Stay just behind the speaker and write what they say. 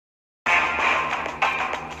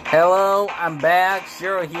Hello, I'm back,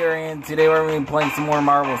 Shiro here, and today we're going to be playing some more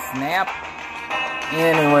Marvel Snap.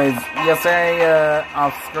 Anyways, yesterday,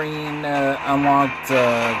 off-screen, unlocked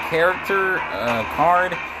character,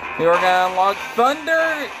 card. Today we're going to unlock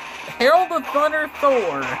Herald of Thunder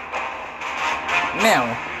Thor. Now,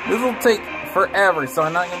 this will take forever, so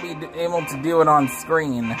I'm not going to be able to do it on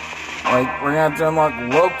screen. Like, we're going to have to unlock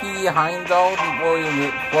Loki, Heimdall, before we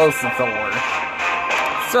can get close to Thor.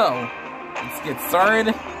 So, let's get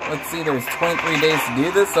started. Let's see, there's 23 days to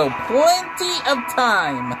do this, so plenty of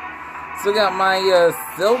time. Still got my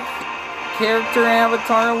Silk character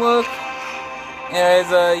avatar look.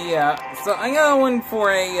 Anyways, yeah. So I'm going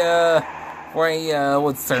for a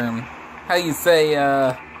what's the term? How you say,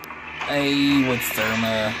 a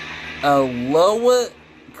low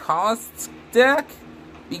cost deck?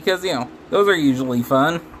 Because, you know, those are usually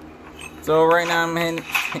fun. So right now I'm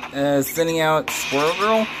sending out Squirrel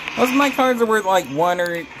Girl. Most of my cards are worth like 1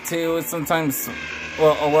 or 2, sometimes,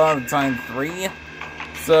 well, a lot of the time 3.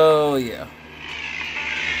 So yeah.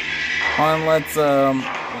 Let's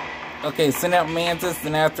okay, send out Mantis,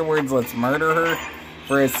 and afterwards let's murder her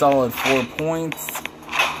for a solid 4 points.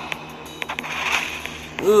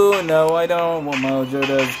 Ooh, no, I don't. What Mojo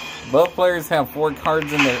does. Both players have 4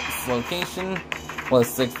 cards in their location. Plus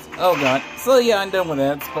 6. Oh god. So yeah, I'm done with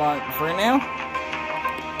that spot for now.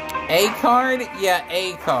 A card? Yeah,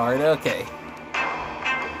 A card. Okay.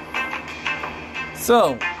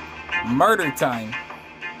 So, murder time.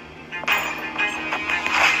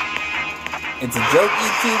 It's a joke,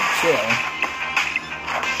 YouTube. Chill.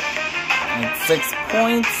 And it's 6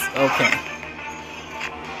 points. Okay.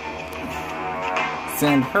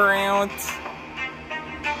 Send her out.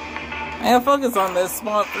 I have focus on this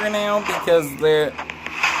spot for now because a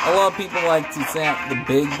lot of people like to snap the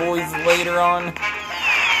big boys later on.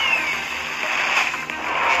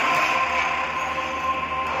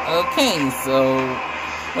 Okay, so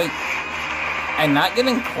wait, I'm not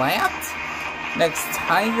getting clapped? Next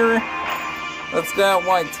Tiger. Let's go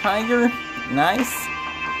White Tiger. Nice.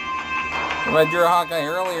 If I drew a Hawkeye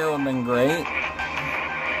earlier, it would have been great.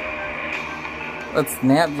 Let's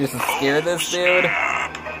snap just to scare this dude.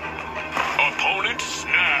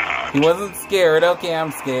 He wasn't scared. Okay,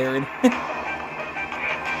 I'm scared.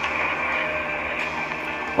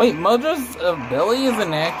 Wait, Mojo's ability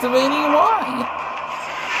isn't activating? Why?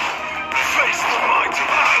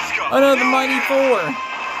 Oh no, the Mighty Thor.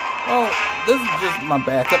 Oh, this is just my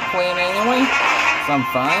backup plan anyway, so I'm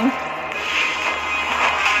fine.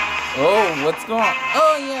 Oh, what's going on?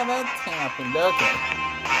 Oh yeah, that's happened. Okay.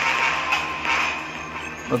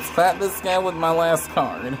 Let's clap this guy with my last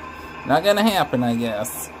card. Not gonna happen, I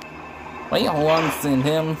guess. Wait, hold on, send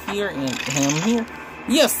him here and him here.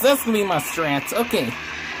 Yes, that's gonna be my strats. Okay.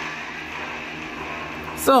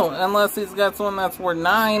 So, unless he's got someone that's worth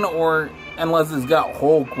 9, or unless he's got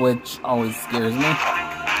Hulk, which always scares me.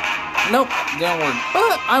 Nope, didn't work.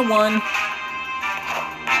 But I won.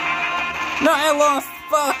 No, I lost.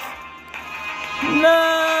 Fuck.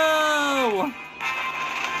 No!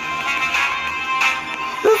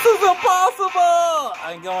 This is impossible!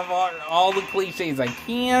 I'm going for all the cliches I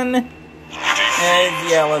can. And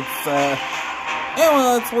yeah, let's,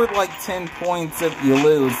 well, it's worth like 10 points if you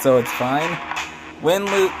lose, so it's fine. Win,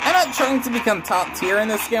 lose. I'm not trying to become top tier in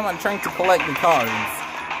this game, I'm trying to collect the cards.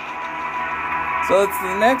 So it's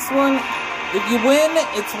the next one. If you win,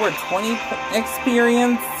 it's worth 20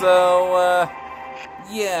 experience, so,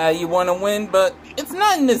 yeah, you want to win, but it's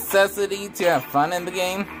not a necessity to have fun in the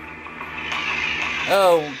game.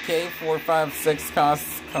 Okay, 4, 5, 6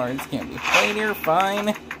 cost cards can't be played here,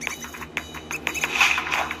 fine.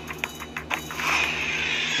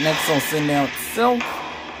 Next I'll send out Silk.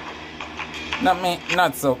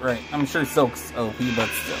 Not Silk, right. I'm sure Silk's OP, but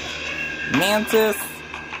still. Mantis.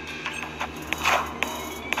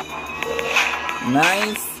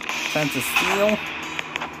 Nice. Sense of Steel.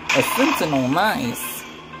 A Sentinel, nice.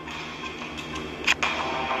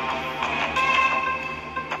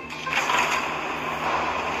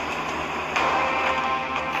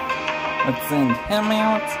 Let's send him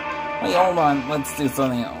out. Wait, hold on. Let's do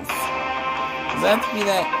something else. Does that have to be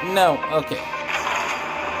that? No. Okay.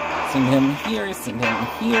 Send him here. Send him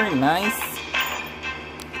here. Nice.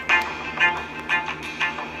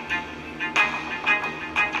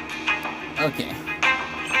 Okay.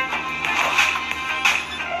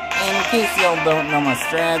 And in case y'all don't know my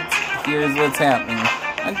strats, here's what's happening.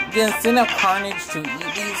 I'm gonna send out Carnage to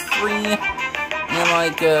eat these 3. And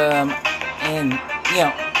like, and, you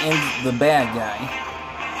know, and the bad guy.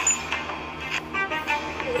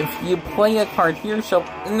 If you play a card here,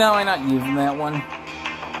 no, I'm not using that one.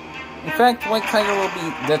 In fact, White Tiger will be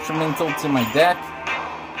detrimental to my deck.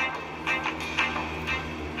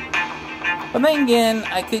 But then again,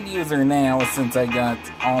 I could use her now since I got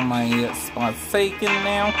all my spots taken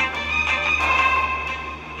now.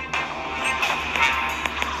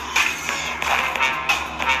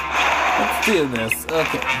 Let's do this.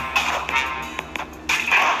 Okay.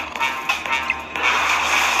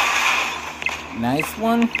 Nice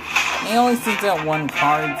one. He only sends out one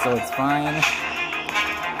card, so it's fine.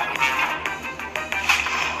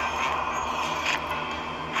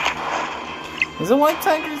 Is it White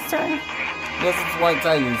Tiger's turn? Yes, it's White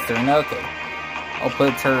Tiger's turn. Okay. I'll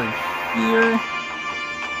put her here.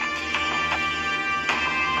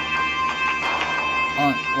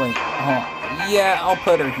 Wait, hold on. Yeah, I'll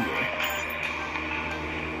put her here.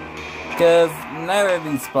 Because neither of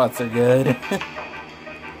these spots are good.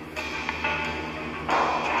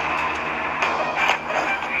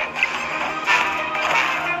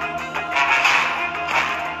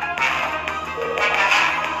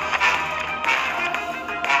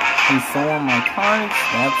 Stole my cards.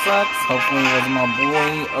 That sucks. Hopefully it wasn't my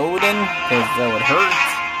boy Odin, because that would hurt.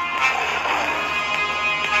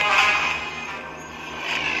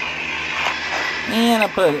 And I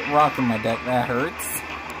put rock in my deck. That hurts.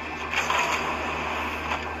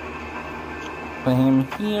 Put him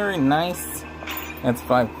here. Nice. That's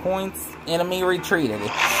 5 points. Enemy retreated.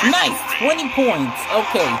 Nice! 20 points.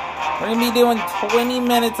 Okay. We're going to be doing 20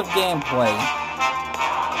 minutes of gameplay.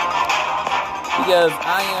 Because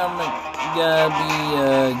I am gonna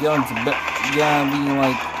be going to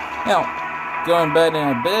bed in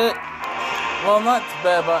a bit. Well, not to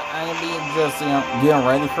bed, but I'm gonna be just getting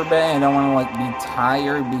ready for bed. I don't want to be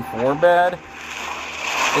tired before bed.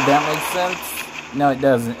 If that makes sense. No, it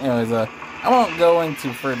doesn't. Anyways, I won't go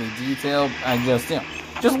into further detail. I just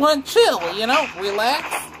want to chill. Relax,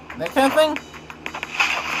 that kind of thing.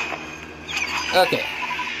 Okay,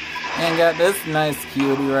 and got this nice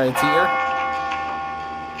cutie right here.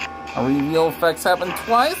 Our reveal effects happen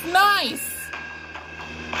twice. Nice!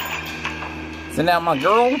 Send out my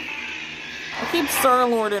girl. I'll keep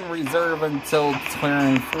Star-Lord in reserve until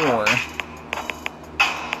turn 4.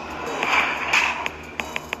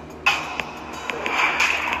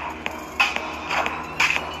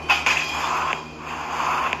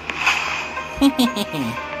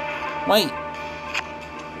 Wait.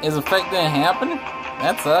 Is effect gonna happen?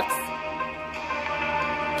 That sucks.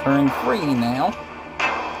 Turn 3 now.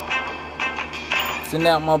 Send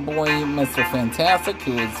out my boy, Mr. Fantastic,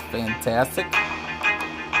 who is fantastic.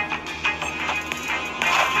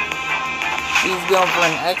 He's going for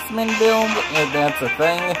an X-Men build, if that's a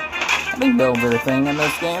thing. I think builds are a thing in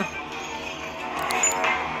this game.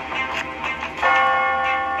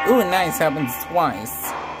 Ooh, nice, happens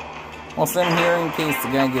twice. I'll send him here in case the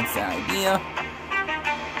guy gets the idea.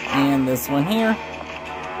 And this one here.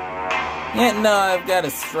 Yeah, no, I've got a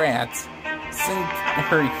strat. Send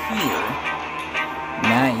her here.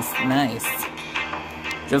 Nice, nice.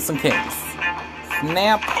 Just in case.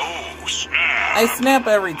 Snap. Oh, snap. I snap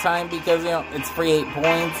every time because, it's free 8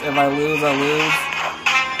 points. If I lose, I lose.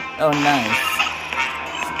 Oh, nice.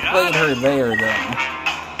 Played her there, though.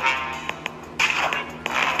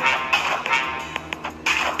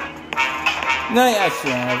 No, yeah, I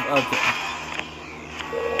should have. Okay.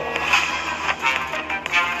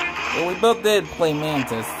 Well, we both did play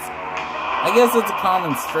Mantis. I guess it's a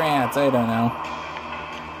common strat. I don't know.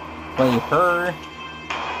 Play her.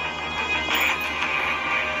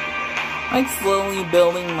 I'm slowly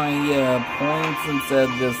building my points instead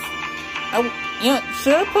of just...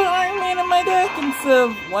 should I put Iron Man in my deck instead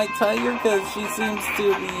of White Tiger? Because she seems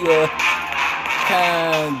to be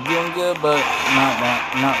kind of doing good, but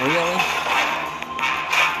not really.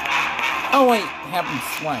 Oh wait, happens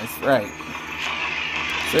twice, right.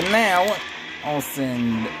 So now, I'll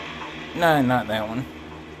send... No, not that one.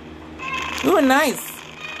 Ooh, nice!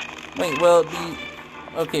 Wait, will it be...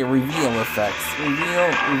 Okay, reveal effects.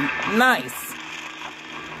 Nice!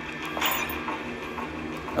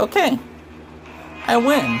 Okay. I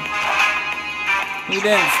win. You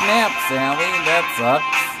didn't snap, Sally. That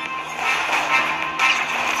sucks.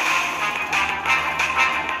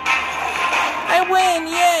 I win!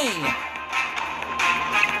 Yay!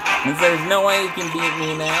 Because there's no way you can beat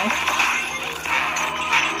me now.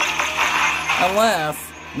 Unless...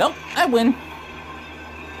 Nope, I win.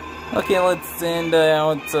 Okay, let's send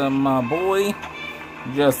out my boy.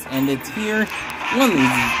 Just end it here. One of these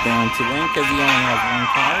is going to win because he only has one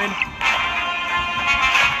card.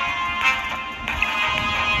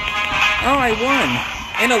 Oh, I won.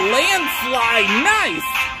 In a landslide. Nice!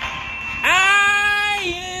 I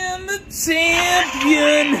am the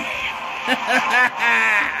champion!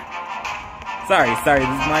 Sorry,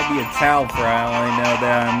 this might be a child for all I know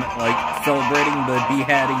that I'm, like, celebrating the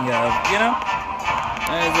beheading of, you know?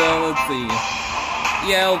 So, let's see.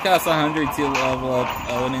 Yeah, it'll cost 100 to level up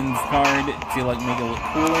Odin's card to, like, make it look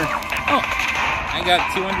cooler. Oh, I got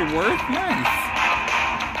 200 worth? Nice.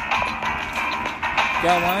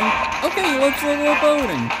 Got one? Okay, let's level up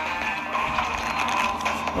Odin.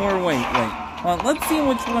 Or wait. Well, let's see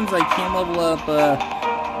which ones I can level up,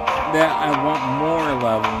 that I want more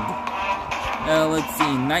leveled. Let's see,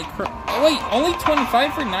 Nightcrawler. Oh wait, only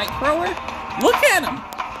 25 for Nightcrawler? Look at him!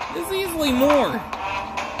 There's easily more.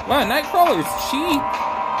 Wow, Nightcrawler's cheap.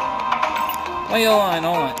 Wait, hold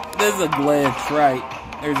on. This is a glitch, right?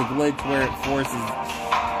 There's a glitch where it forces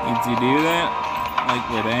you to do that. Like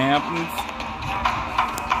what happens.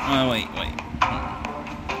 Oh, wait.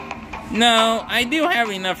 No, I do have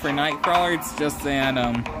enough for Nightcrawler, it's just that,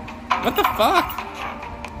 what the fuck?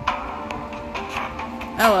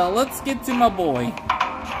 Oh well, let's get to my boy.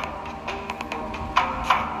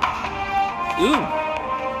 Ooh.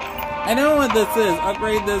 I know what this is.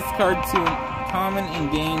 Upgrade this card to common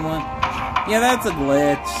and gain one. Yeah, that's a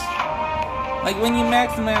glitch. Like, when you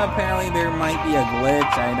max them out, apparently there might be a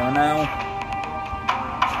glitch, I don't know.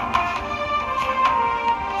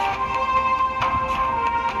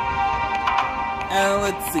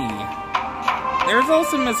 Let's see. There's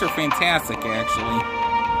also Mr. Fantastic, actually.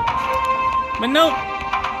 But nope.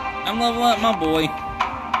 I'm leveling up my boy.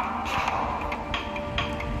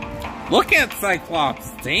 Look at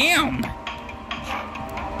Cyclops. Damn.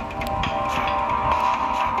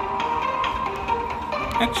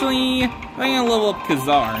 Actually, I'm gonna level up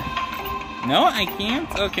Kazar. No, I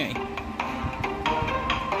can't? Okay.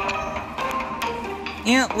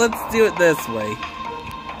 Yeah, let's do it this way.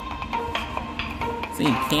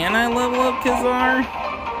 See, can I level up Kazar?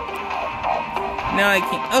 No, I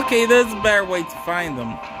can't. Okay, there's a better way to find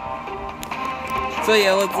them. So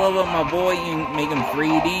yeah, let's level up my boy and make him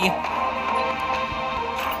 3D.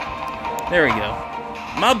 There we go.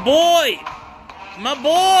 My boy! My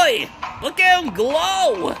boy! Look at him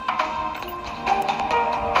glow!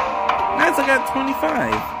 Nice, I got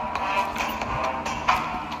 25.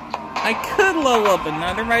 I could level up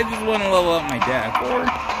another, but I just want to level up my deck. Or,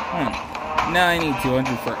 now I need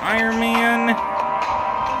 200 for Iron Man.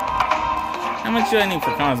 How much do I need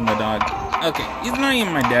for Cosmodog? Okay, he's not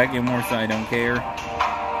in my deck anymore, so I don't care.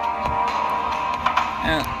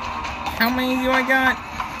 How many do I got?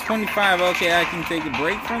 25. Okay, I can take a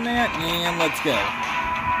break from that, and let's go.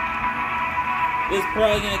 This is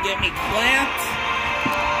probably gonna get me clapped.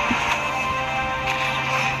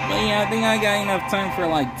 But yeah, I think I got enough time for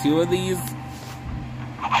like 2 of these.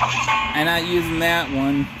 I'm not using that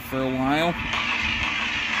one for a while.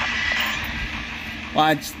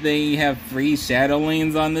 Watch, they have free shadow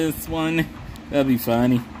lanes on this one. That'll be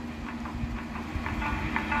funny.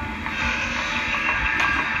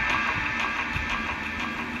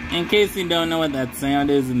 In case you don't know what that sound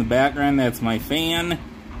is in the background, that's my fan.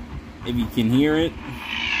 If you can hear it.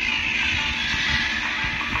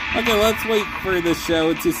 Okay, let's wait for the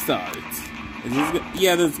show to start. Is this good?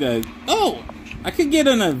 Yeah, this guy. Oh! I could get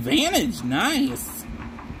an advantage. Nice.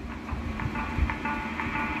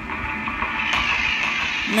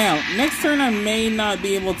 Now, next turn I may not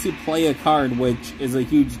be able to play a card, which is a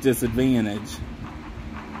huge disadvantage.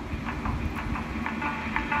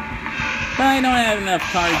 But I don't have enough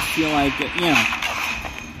cards to, like, you know.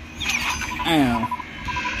 I don't know.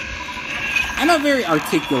 I'm not very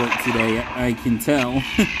articulate today, I can tell.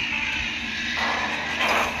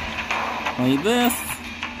 Play this.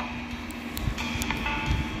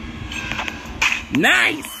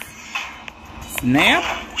 Nice! Snap.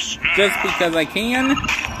 Just because I can.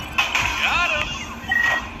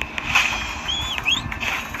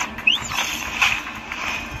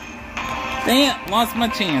 Dang it, lost my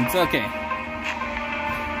chance. Okay.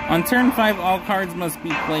 On turn 5, all cards must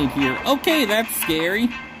be played here. Okay, that's scary.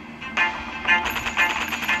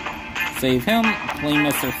 Save him. Play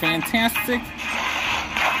Mr. Fantastic.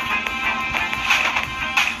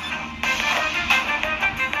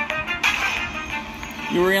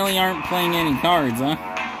 You really aren't playing any cards, huh?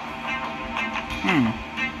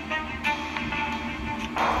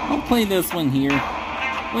 I'll play this one here.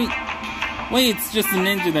 Wait, it's just a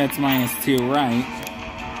ninja that's -2, right?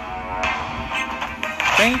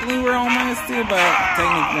 Technically, we're all -2, but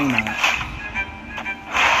technically not.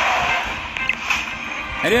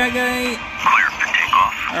 How do I go?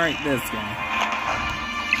 Alright, this guy.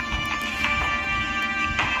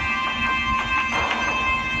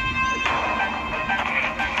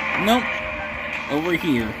 Nope. Over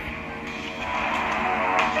here.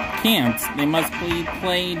 Can't. They must be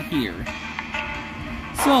played here.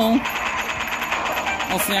 So,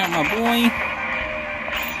 I'll snap my boy.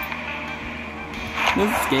 This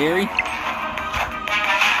is scary.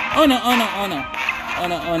 Oh no, oh no, oh no. Oh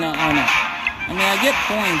no, oh no, oh no. I mean, I get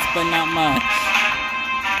points, but not much.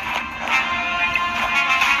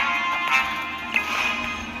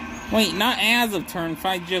 Wait, not as of turn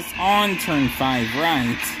 5, just on turn 5,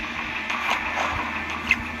 right.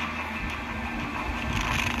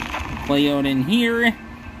 Play out in here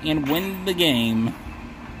and win the game.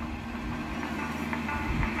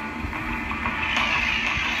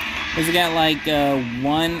 Cause I got like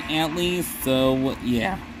 1 at least, so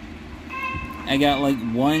yeah. I got like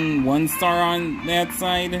one star on that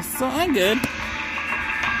side, so I'm good.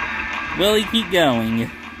 Willie, keep going.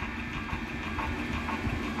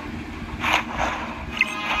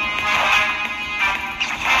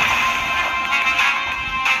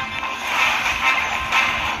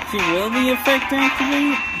 Will the effect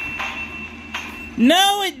activate?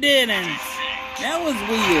 No, it didn't! That was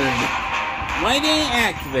weird. Why didn't it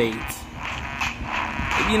activate?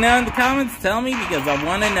 If you know in the comments, tell me because I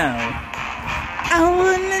want to know. I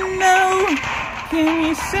want to know. Can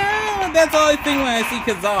you show? That's all I think when I see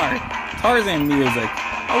Kazar. Tarzan music.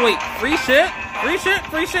 Oh wait, free shit? Free shit?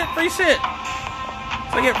 Free shit? Free shit?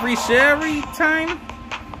 So I get free shit every time?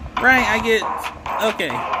 Right, I get...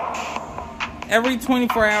 Okay. Every 24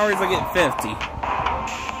 hours I get 50.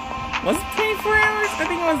 Was it 24 hours? I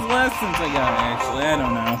think it was less since I got it, actually. I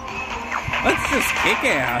don't know. Let's just kick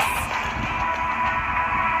ass.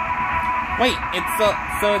 Wait, it's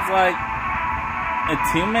so it's like a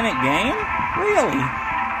 2-minute game? Really?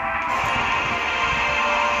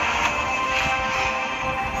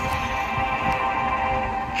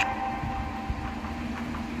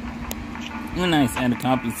 Oh, nice. Add a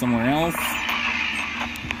copy somewhere else.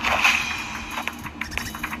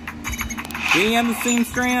 Do you have the same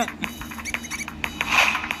strat?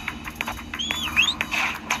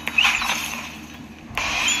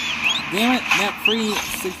 Damn it, that free...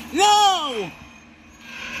 No!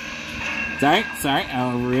 Sorry, I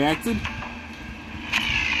overreacted.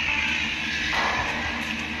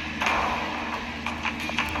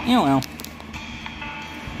 Yeah, well.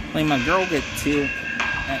 Play my girl, get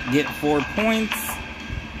 4 points.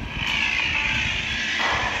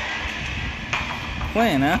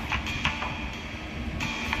 Playing, huh?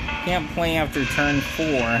 Can't play after turn 4,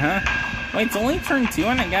 huh? Wait, it's only turn 2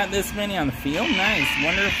 and I got this many on the field? Nice.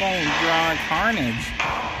 Wonder if I'll draw Carnage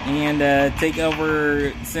and take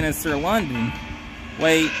over Sinister London.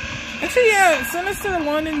 Wait. Actually, yeah, Sinister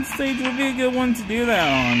London stage would be a good one to do that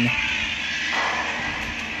on.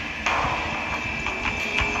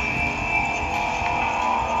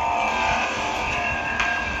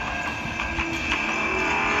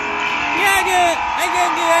 Yeah, I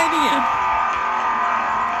got a good idea.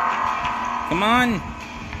 Come on.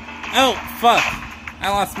 Oh, fuck. I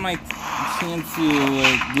lost my chance to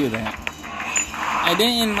do that. I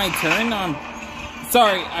didn't end my turn on...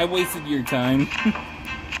 Sorry, I wasted your time.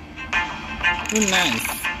 Ooh, nice.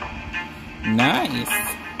 Nice.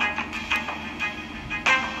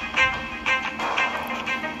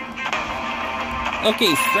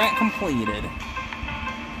 Okay, strat completed.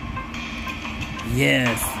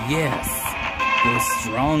 Yes, yes. Go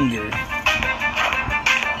stronger.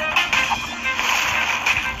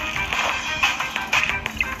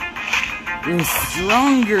 You're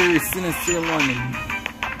stronger, Sinister London.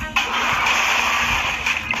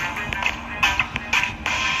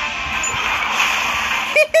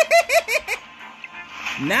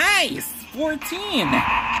 Nice! 14!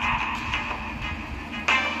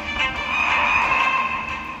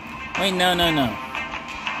 Wait, no.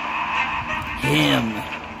 Him.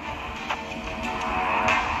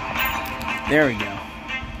 There we go.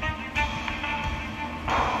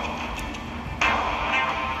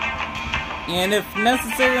 And if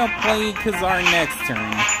necessary, I'll play Kazar next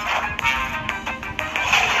turn.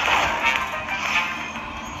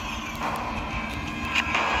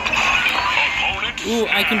 Ooh,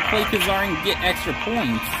 I can play Kazar and get extra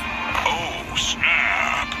points. Oh,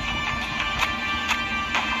 snap!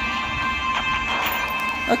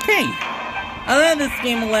 Okay. Although this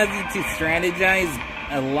game allows you to strategize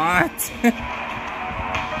a lot.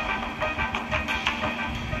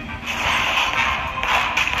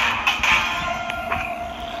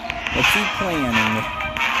 What's he planning?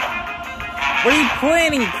 What are you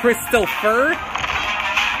planning, Christopher?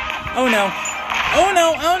 Oh no. Oh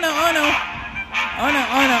no, oh no, oh no. Oh no,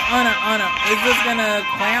 oh no, oh no, oh no. Is this gonna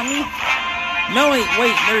clamp me? No, wait,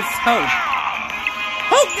 there's Hope.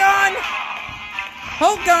 Hope gone!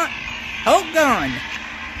 Hope gone! Hope gone!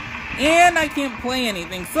 And I can't play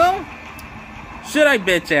anything, so... Should I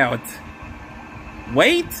bitch out?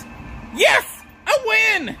 Wait? Yes! I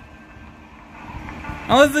win!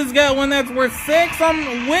 Unless this got one that's worth 6,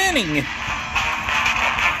 I'm winning.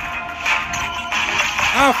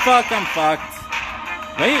 Oh, fuck, I'm fucked.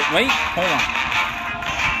 Wait, hold on.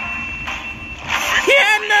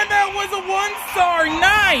 Yeah, no, that was a 1-star,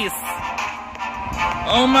 nice!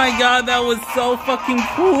 Oh my god, that was so fucking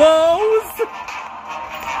close!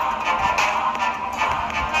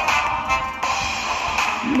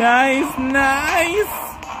 Nice, nice!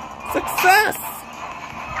 Success!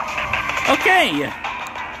 Okay.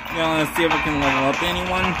 Now let's see if I can level up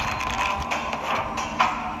anyone.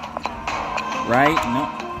 Right? No.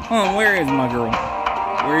 Oh, where is my girl?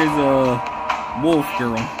 Where is Wolf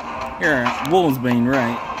girl? Here, Wolfsbane,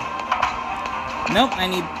 right? Nope, I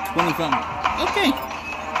need 20 something. Okay.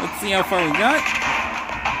 Let's see how far we got.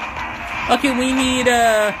 Okay, we need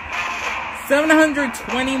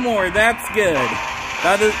 720 more. That's good.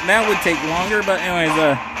 That would take longer, but anyways,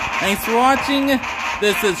 thanks for watching.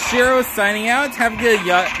 This is Shiro signing out. Have a good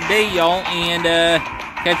day, y'all, and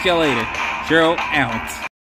catch y'all later. Shiro out.